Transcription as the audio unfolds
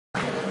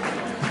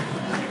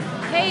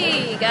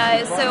Hey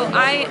guys, so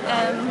I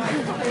am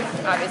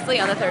obviously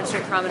on the 3rd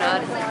Street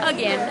Promenade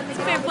again. It's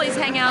my favorite place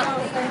to hang out,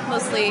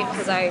 mostly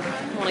because I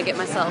want to get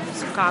myself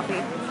some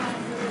coffee.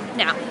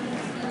 Now,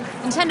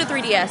 Nintendo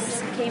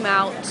 3DS came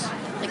out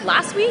like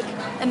last week,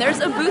 and there's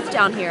a booth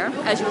down here,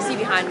 as you will see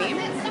behind me.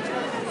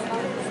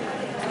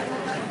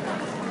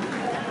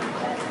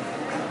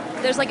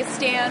 There's like a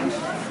stand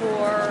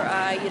for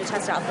you to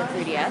test out the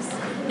 3DS.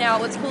 Now,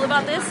 what's cool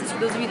about this is, for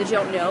those of you that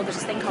don't know, there's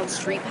this thing called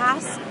Street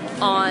Pass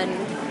on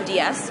the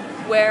DS,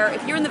 where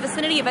if you're in the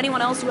vicinity of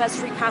anyone else who has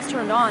Street Pass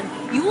turned on,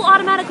 you will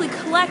automatically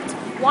collect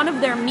one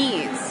of their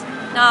Miis.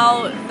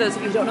 Now, those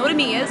of you who don't know what a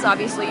Mii is,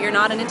 obviously you're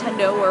not a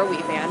Nintendo or a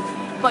Wii fan,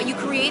 but you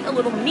create a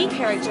little Mii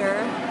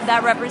character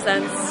that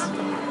represents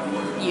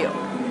you.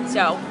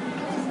 So,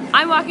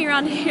 I'm walking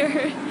around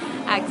here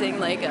acting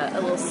like a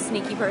little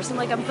sneaky person,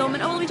 like I'm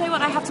filming. Oh, let me tell you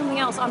what, I have something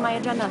else on my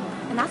agenda,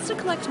 and that's to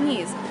collect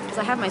Miis, because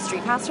I have my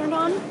Street Pass turned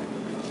on.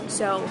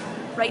 So,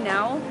 right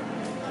now,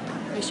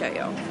 let me show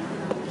you.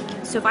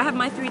 So if I have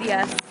my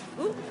 3DS,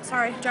 ooh,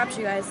 sorry, dropped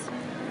you guys.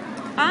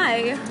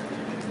 I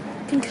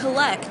can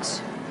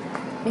collect,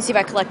 let me see if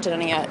I collected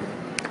any yet.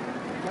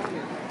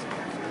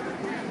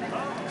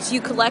 So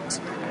you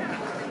collect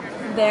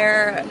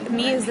their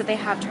Miis that they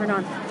have turned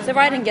on. So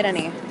far I didn't get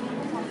any.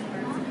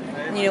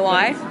 And you know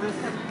why?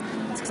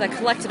 It's because I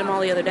collected them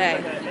all the other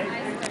day.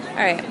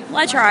 Alright, well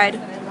I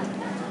tried.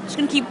 Just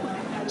gonna keep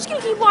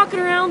walking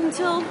around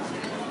until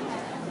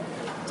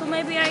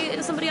maybe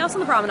somebody else on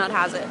the promenade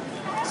has it.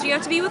 So you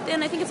have to be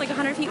within, I think it's like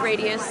 100 feet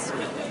radius.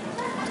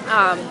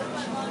 I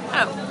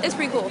don't know, it's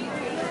pretty cool.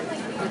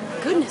 My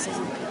goodness, is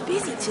it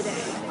busy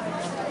today.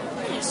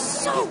 It is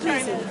so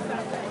busy.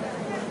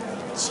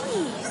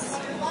 Jeez.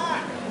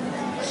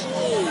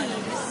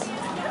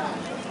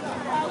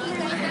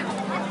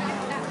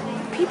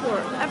 People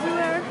are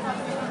everywhere.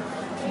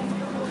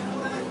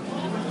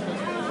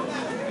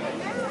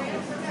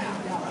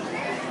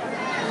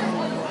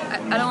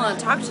 I don't want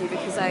to talk to you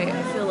because I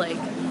feel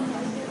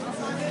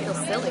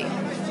silly.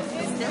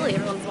 Silly.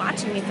 Everyone's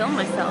watching me film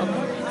myself.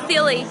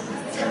 Silly.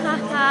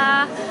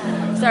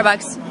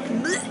 Starbucks.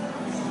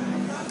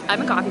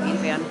 I'm a coffee bean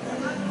fan.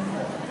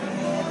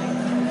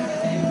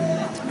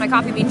 My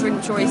coffee bean drink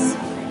of choice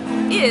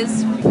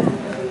is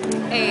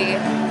a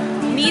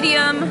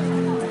medium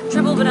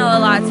triple vanilla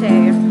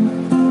latte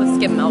with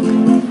skim milk.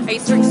 I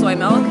used to drink soy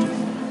milk,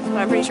 but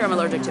I'm pretty sure I'm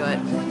allergic to it.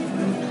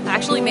 I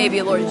actually may be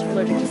allergic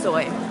to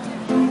soy.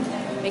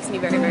 Makes me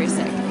very, very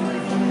sick.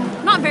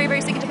 Not very,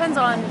 very sick. It depends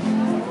on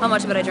how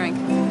much of it I drink.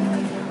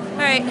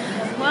 Alright,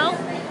 well,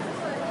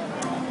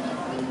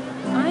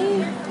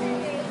 I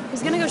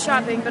was gonna go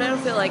shopping, but I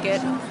don't feel like it.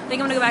 I think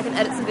I'm gonna go back and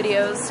edit some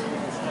videos.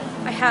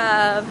 I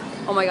have,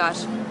 oh my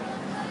gosh,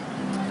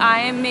 I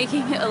am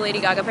making a Lady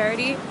Gaga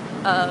parody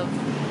of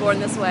Born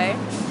This Way,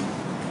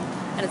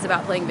 and it's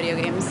about playing video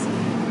games.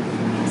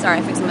 Sorry,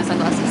 I fixed my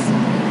sunglasses.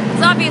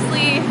 So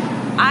obviously,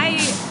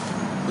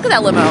 look at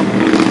that limo.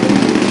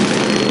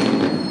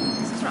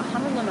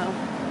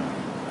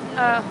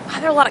 Wow,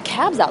 there are a lot of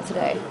cabs out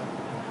today.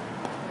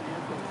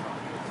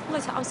 I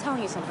was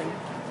telling you something.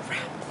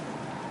 Crap.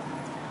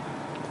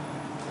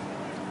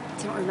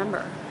 I don't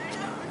remember.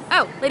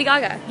 Oh, Lady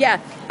Gaga. Yeah.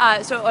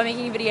 So I'm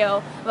making a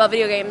video about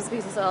video games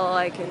because that's all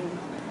I can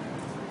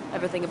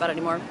ever think about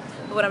anymore.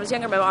 But when I was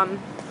younger, my mom,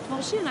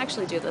 well, she didn't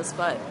actually do this,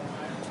 but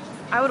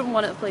I would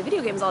want to play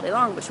video games all day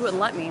long, but she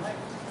wouldn't let me.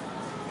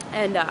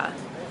 And, oh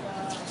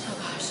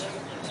gosh.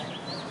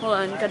 Hold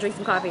on, gotta drink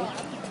some coffee.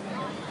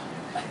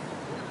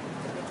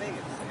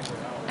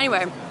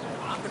 Anyway,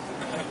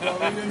 I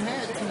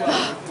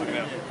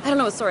don't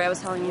know what story I was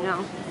telling you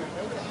now.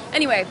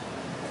 Anyway,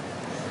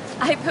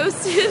 I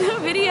posted a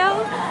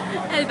video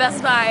at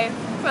Best Buy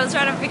where I was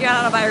trying to figure out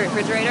how to buy a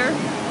refrigerator.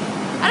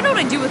 I don't know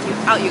what I do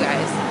without you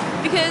guys,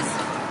 because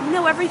you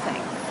know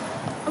everything.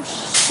 Oh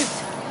shoot.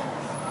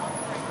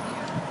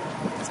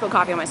 I spilled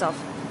coffee on myself.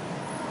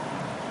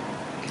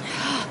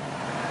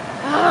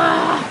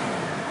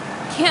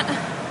 Can't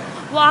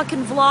walk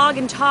and vlog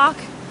and talk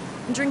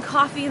and drink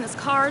coffee, and this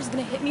car is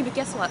gonna hit me, but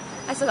guess what?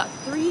 I still got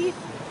 3,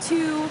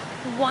 2,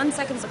 1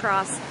 seconds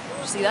across.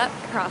 Did you see that?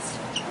 Crossed.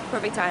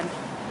 Perfect time.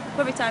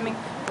 Perfect timing.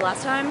 The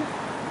last time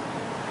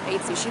I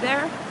ate sushi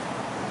there,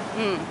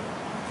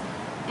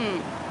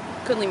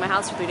 couldn't leave my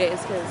house for 3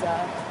 days because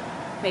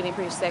made me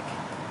pretty sick.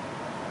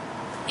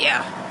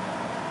 Yeah.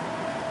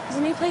 There's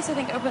a new place I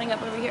think opening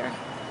up over here.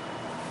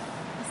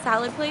 A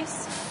salad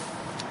place.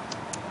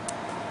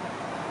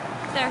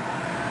 There.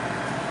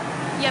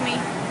 Yummy.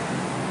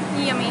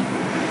 Yummy.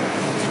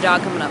 There's a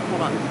dog coming up.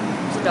 Hold on.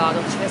 There's a dog.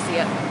 I'll let you guys see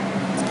it.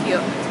 It's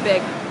cute. It's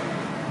big.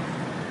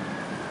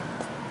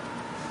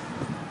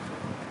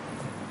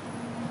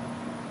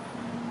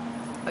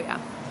 Oh yeah.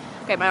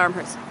 Okay, my arm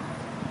hurts.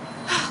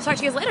 Talk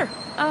to you guys later.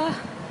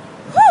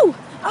 Whoo!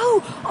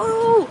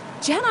 Oh!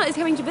 Jenna is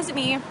coming to visit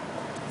me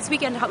this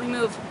weekend to help me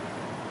move.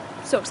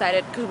 So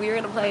excited because we are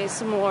gonna play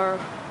some more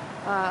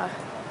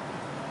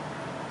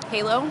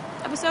Halo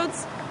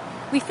episodes.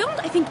 We filmed,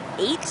 I think,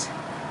 8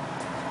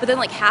 but then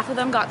like half of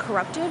them got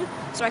corrupted,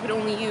 so I could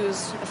only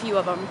use a few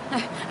of them.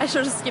 I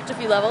should have skipped a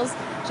few levels.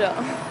 So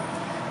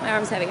my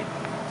arm's heavy.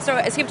 So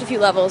I skipped a few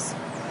levels.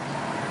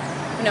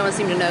 No one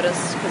seemed to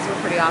notice because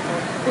we're pretty awful.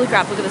 Holy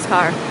crap, look at this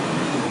car.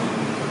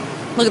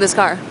 Look at this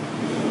car.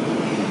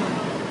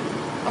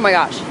 Oh my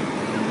gosh.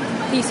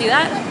 Can you see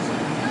that?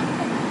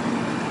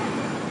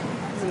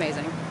 It's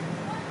amazing.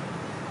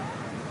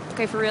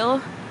 Okay, for real,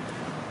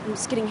 I'm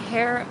just getting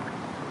hair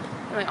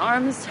and my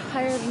arm is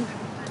tired and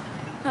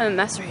I'm a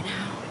mess right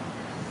now.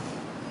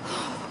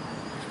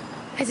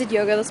 I did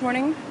yoga this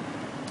morning.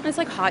 It's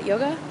like hot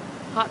yoga,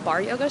 hot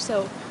bar yoga,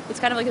 so it's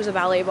kind of like there's a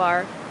ballet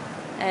bar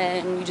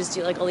and you just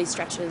do like all these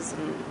stretches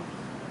and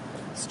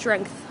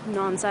strength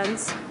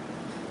nonsense,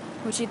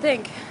 which you'd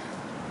think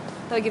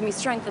that would give me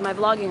strength in my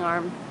vlogging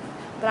arm,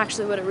 but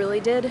actually what it really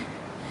did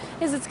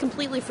is it's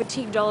completely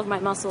fatigued all of my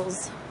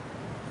muscles,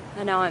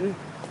 and now I'm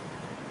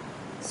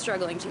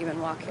struggling to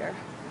even walk here.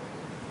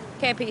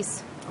 Okay,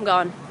 peace. I'm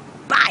gone.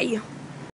 Bye!